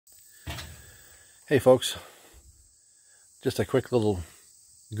Hey folks, just a quick little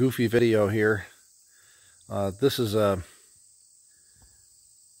goofy video here. This is a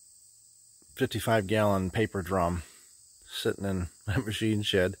 55-gallon paper drum sitting in my machine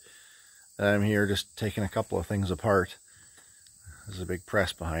shed. And I'm here just taking a couple of things apart. There's a big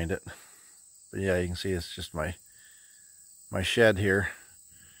press behind it. But yeah, you can see it's just my shed here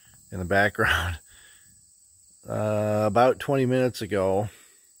in the background. About 20 minutes ago,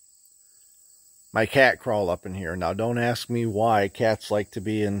 my cat crawled up in here. Now, don't ask me why cats like to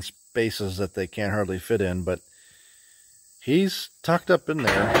be in spaces that they can't hardly fit in, but he's tucked up in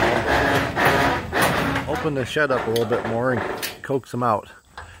there. Open the shed up a little bit more and coax him out.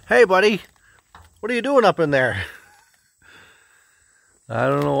 Hey, buddy, what are you doing up in there? I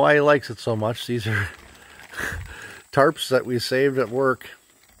don't know why he likes it so much. These are tarps that we saved at work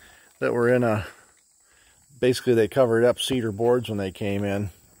that were in a... Basically, they covered up cedar boards when they came in.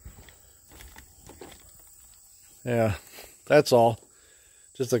 Yeah, that's all.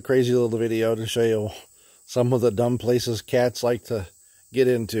 Just a crazy little video to show you some of the dumb places cats like to get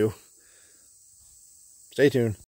into. Stay tuned.